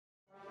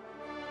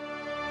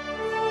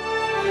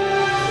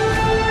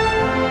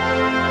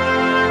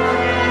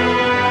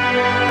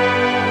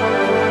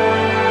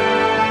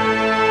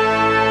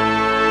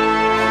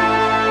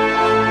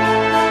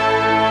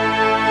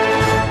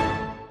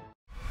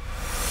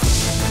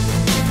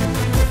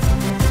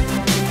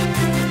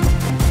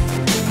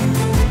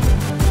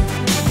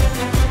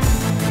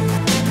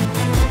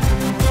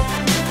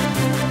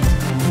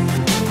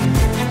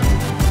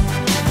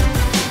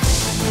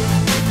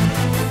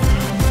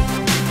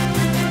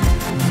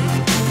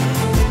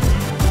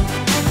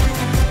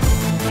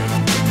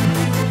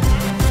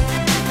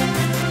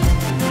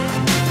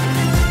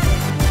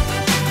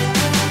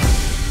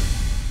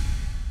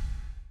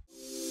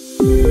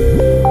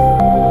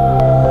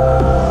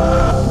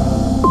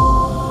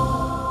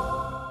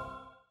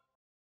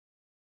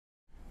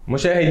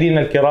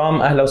مشاهدينا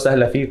الكرام، أهلا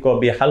وسهلا فيكم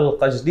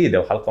بحلقة جديدة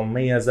وحلقة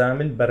مميزة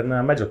من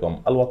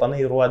برنامجكم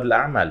الوطني رواد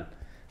الأعمال.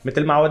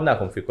 مثل ما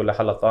عودناكم في كل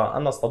حلقة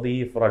أنا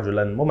أستضيف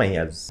رجلا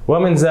مميز،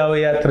 ومن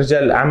زاوية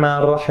رجال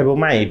الأعمال رحبوا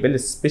معي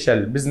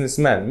بالسبيشال بزنس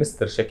مان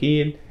مستر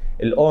شكيل،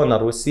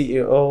 الأونر والسي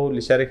اي او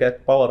لشركة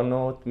باور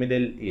نوت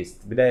ميدل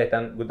إيست. بداية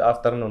good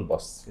afternoon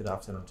boss. Good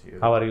afternoon to you.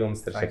 How are you,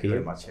 Mr. Thank Shakeel? you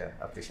very much.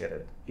 Yeah, I appreciate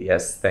it.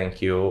 Yes,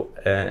 thank you.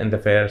 In the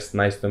first,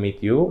 nice to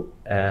meet you.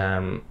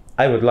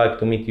 I would like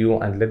to meet you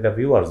and let the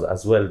viewers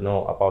as well know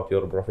about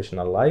your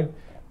professional life.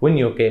 When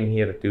you came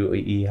here to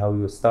UAE, how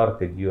you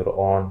started your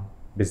own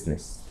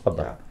business.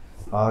 Yeah.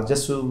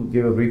 Just to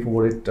give a brief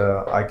about it,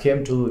 I came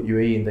to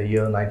UAE in the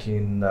year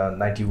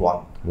 1991.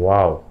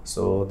 Wow.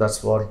 So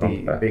that's what the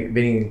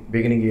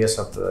beginning years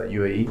of the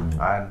UAE.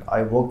 And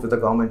I worked with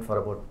the government for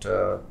about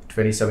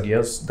 27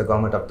 years, the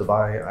government of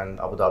Dubai and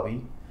Abu Dhabi,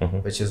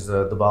 which is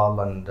Dubai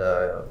and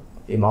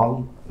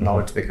Imal. Now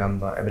it's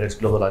become Emirates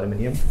Global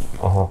Aluminium.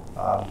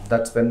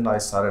 That's when I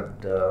started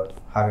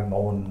having my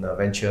own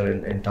venture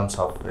in terms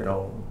of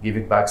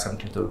giving back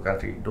something to the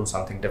country, do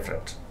something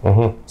different.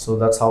 So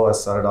that's how I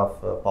started off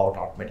Power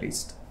North Middle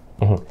East.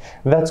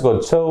 That's good.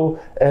 So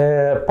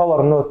Power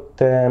North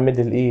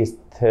Middle East,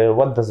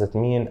 what does it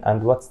mean,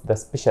 and what's the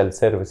special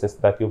services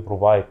that you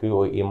provide to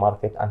UAE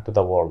market and to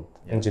the world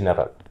in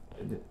general?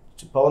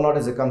 Power North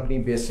is a company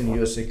based in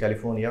USA,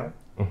 California.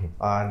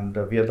 And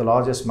we are the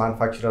largest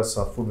manufacturers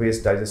of food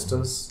waste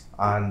digesters,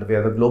 and we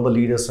are the global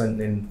leaders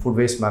in food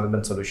waste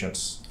management solutions.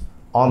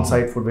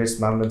 On-site food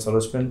waste management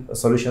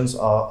solutions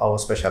are our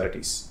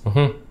specialties.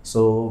 So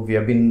we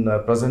have been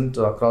present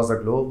across the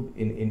globe,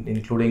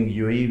 including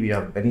UAE. We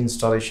have many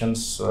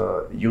installations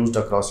used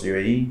across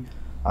UAE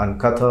and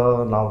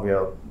Qatar. Now we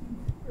are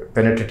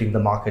penetrating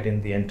the market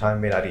in the entire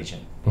MENA region.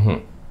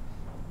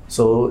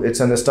 So it's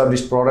an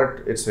established product.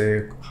 It's a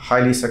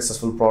highly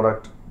successful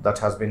product that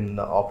has been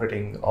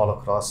operating all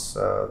across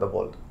the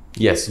world.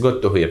 Yes,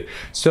 good to hear.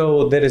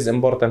 So there is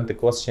important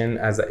question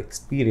as an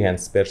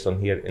experienced person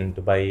here in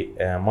Dubai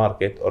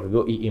market or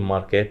UAE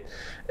market.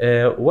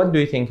 What do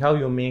you think, how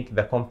you make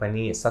the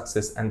company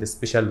success and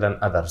special than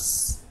others?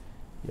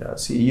 Yeah,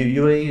 see,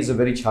 UAE is a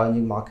very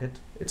challenging market.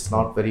 It's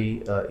not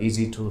very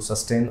easy to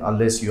sustain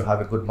unless you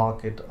have a good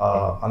market,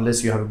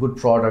 unless you have a good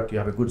product, you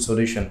have a good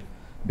solution,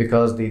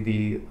 because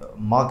the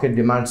market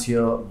demands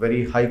here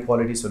very high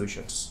quality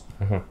solutions.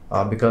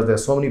 Because there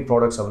are so many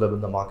products available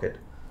in the market.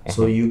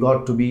 So you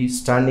got to be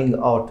standing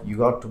out, you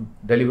got to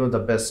deliver the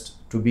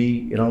best to be,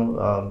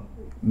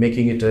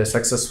 making it a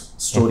success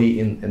story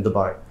in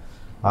Dubai.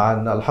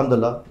 And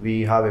Alhamdulillah,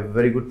 we have a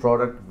very good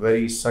product,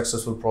 very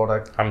successful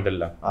product.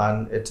 Alhamdulillah.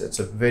 And it's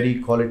a very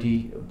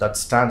quality that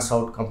stands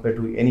out compared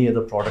to any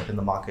other product in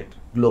the market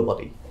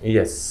globally.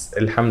 Yes,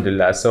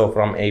 Alhamdulillah. So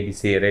from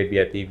ABC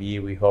Arabia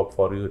TV, we hope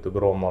for you to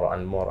grow more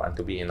and more and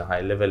to be in a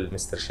high level.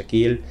 Mr.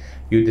 Shakeel,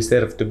 you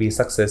deserve to be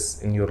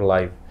success in your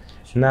life.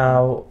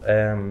 Now,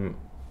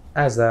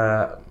 as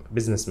a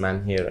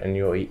businessman here in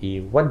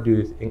UAE, what do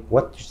you think,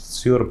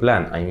 what's your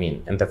plan, I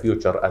mean, in the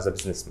future as a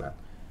businessman?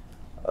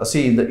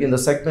 See, in the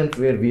segment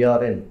where we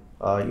are in,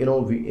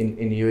 we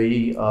in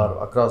UAE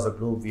or across the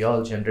globe, we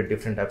all generate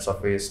different types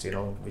of waste,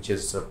 which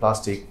is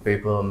plastic,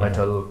 paper,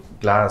 metal,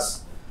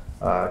 glass,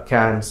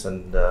 cans,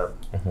 and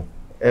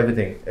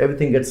everything.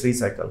 Everything gets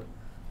recycled.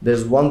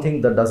 There's one thing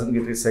that doesn't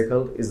get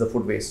recycled is the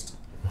food waste.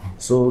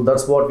 So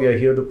that's what we are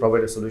here to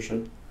provide a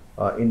solution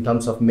in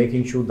terms of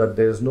making sure that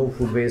there is no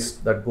food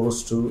waste that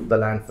goes to the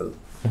landfill.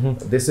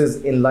 This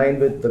is in line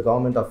with the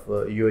government of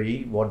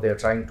UAE, what they are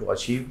trying to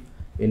achieve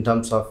in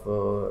terms of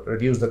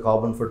reduce the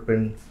carbon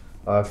footprint,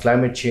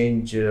 climate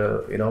change,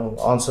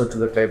 answer to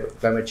the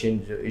climate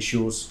change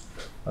issues,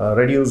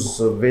 reduce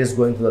waste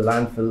going to the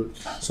landfill.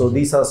 So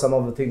these are some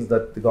of the things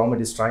that the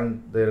government is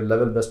trying their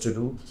level best to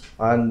do.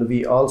 And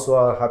we also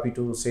are happy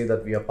to say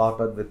that we are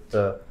partnered with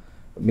the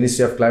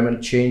Ministry of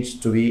Climate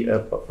Change to be a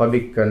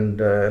public and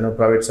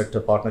private sector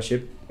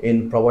partnership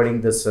in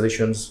providing the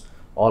solutions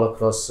all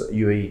across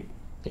UAE.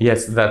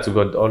 Yes, that's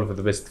good. All of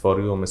the best for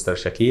you, Mr.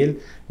 Shakeel.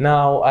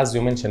 Now, as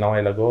you mentioned a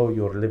while ago,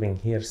 you're living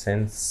here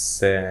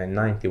since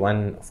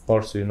 91. Of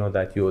course, you know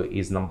that UAE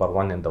is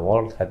 #1 in the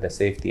world, had the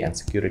safety and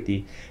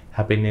security,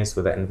 happiness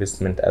with the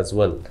investment as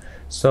well.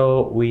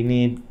 So we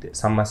need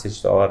some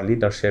message to our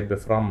leadership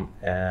from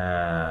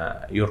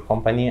your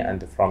company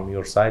and from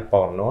your side,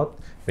 Power North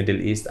Middle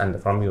East, and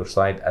from your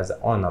side as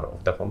owner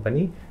of the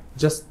company,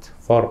 just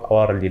for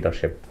our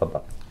leadership.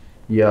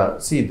 Yeah,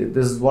 see,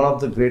 this is one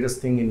of the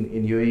greatest thing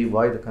in UAE.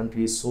 Why the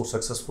country is so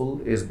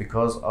successful is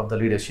because of the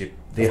leadership.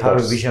 They have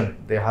a vision,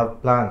 they have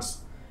plans.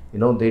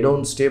 They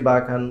don't stay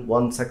back on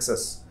one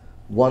success.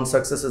 One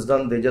success is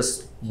done, they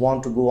just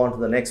want to go on to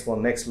the next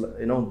one.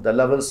 The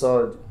levels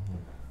are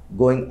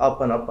going up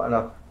and up and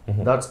up.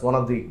 That's one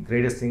of the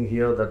greatest thing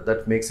here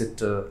that makes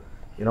it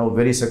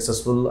very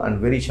successful and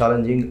very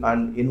challenging,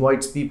 and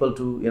invites people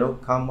to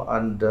come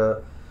and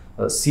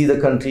see the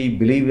country,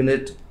 believe in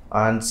it,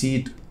 and see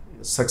it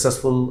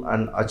successful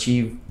and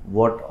achieve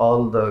what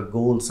all the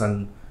goals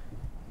and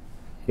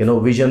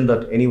vision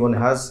that anyone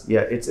has.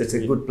 Yeah, it's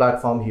a good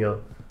platform here,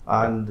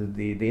 and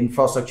the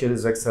infrastructure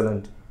is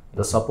excellent.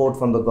 The support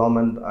from the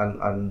government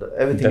and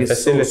everything The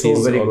is so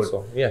facilities very also,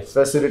 good. yes.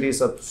 Facilities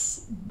are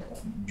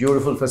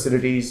beautiful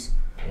facilities.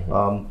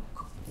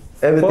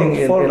 Everything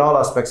in all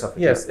aspects of it.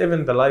 Yes,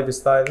 even the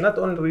lifestyle, not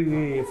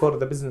only for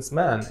the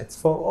businessman, it's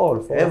for all,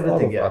 for Everything.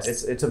 all of Yeah,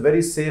 us. it's a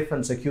very safe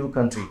and secure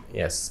country.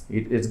 Yes.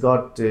 It's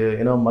got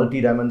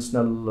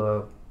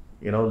multi-dimensional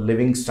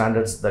living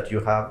standards that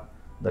you have,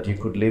 that you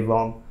could live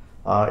on.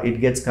 It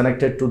gets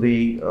connected to the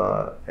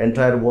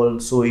entire world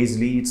so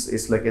easily.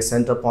 It's like a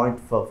center point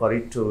for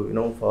it to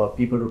for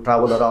people to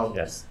travel around.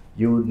 Yes.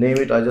 You name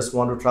it. I just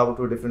want to travel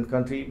to a different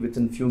country.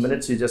 Within few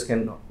minutes, you just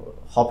can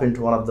hop into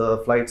one of the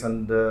flights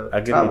and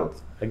travel.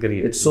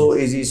 Agreed. It's so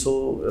easy.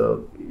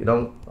 So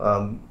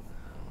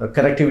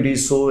connectivity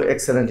is so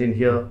excellent in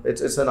here.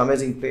 It's an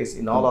amazing place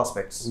in all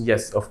aspects.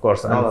 Yes, of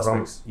course. In all And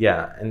from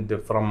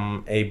aspects.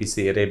 from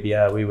ABC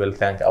Arabia, we will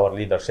thank our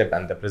leadership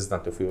and the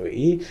president of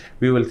UAE.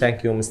 We will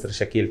thank you, Mr.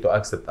 Shakeel, to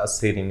accept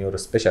us here in your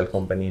special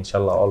company.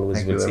 Inshallah, always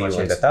Thank will you see very you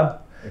in much. the tab.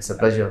 It's a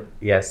pleasure.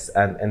 Yes,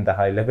 and in the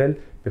high level.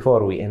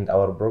 Before we end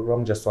our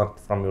program, just want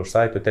from your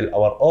side to tell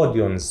our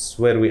audience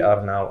where we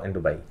are now in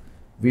Dubai.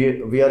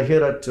 We are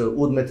here at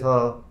Oud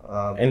Mehta.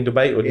 In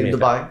Dubai, Oud In Mehta.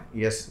 Dubai,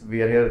 yes,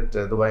 we are here at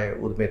Dubai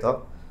Oud Mehta.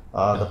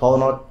 The power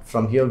node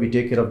from here, we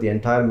take care of the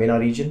entire MENA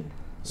region.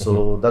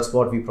 So that's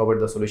what we provide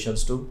the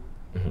solutions to.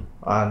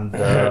 And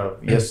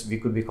yes, we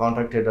could be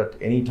contacted at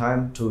any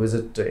time to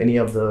visit any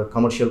of the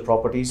commercial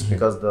properties,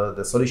 because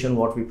the solution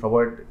what we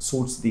provide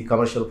suits the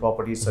commercial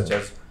properties such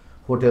as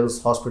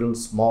hotels,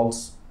 hospitals,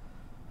 malls,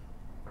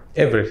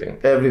 Everything.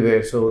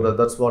 everywhere. So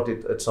that's what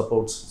it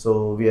supports.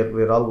 So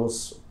we're always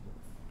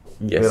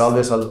Yes. we're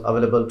always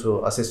available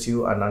to assist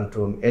you and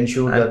to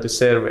ensure And that to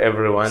serve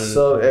everyone.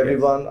 serve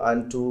everyone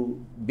and to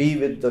be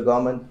with the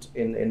government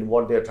in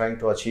what they are trying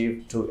to achieve,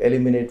 to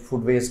eliminate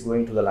food waste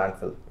going to the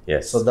landfill.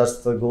 Yes. So that's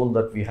the goal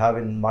that we have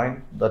in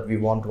mind, that we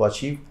want to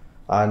achieve.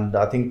 And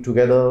I think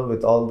together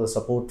with all the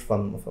support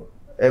from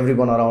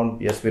everyone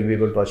around, yes, we'll be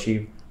able to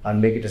achieve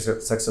and make it a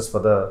success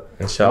for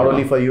Inshallah. not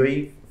only for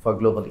UAE, for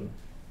globally.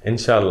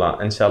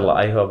 Inshallah,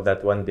 I hope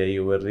that one day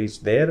you will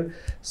reach there.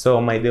 So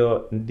my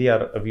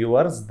dear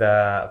viewers,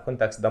 the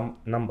contact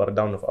number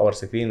down of our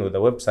screen with the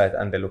website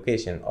and the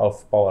location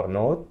of Power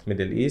Node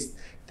Middle East.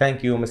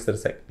 Thank you, Mr.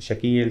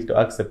 Shakeel, to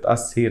accept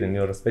us here in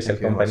your special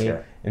company.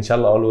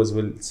 Inshallah, always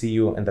will see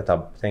you in the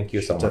top. Thank you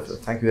so much.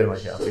 Thank you very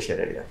much. I appreciate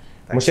it. Yeah.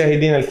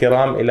 مشاهدينا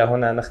الكرام، إلى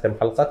هنا نختم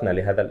حلقتنا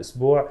لهذا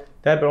الأسبوع.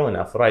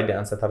 تابعونا Friday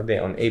and Saturday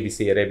on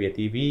ABC Arabia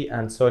TV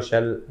and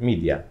social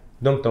media.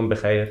 دمتم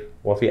بخير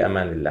وفي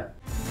أمان الله.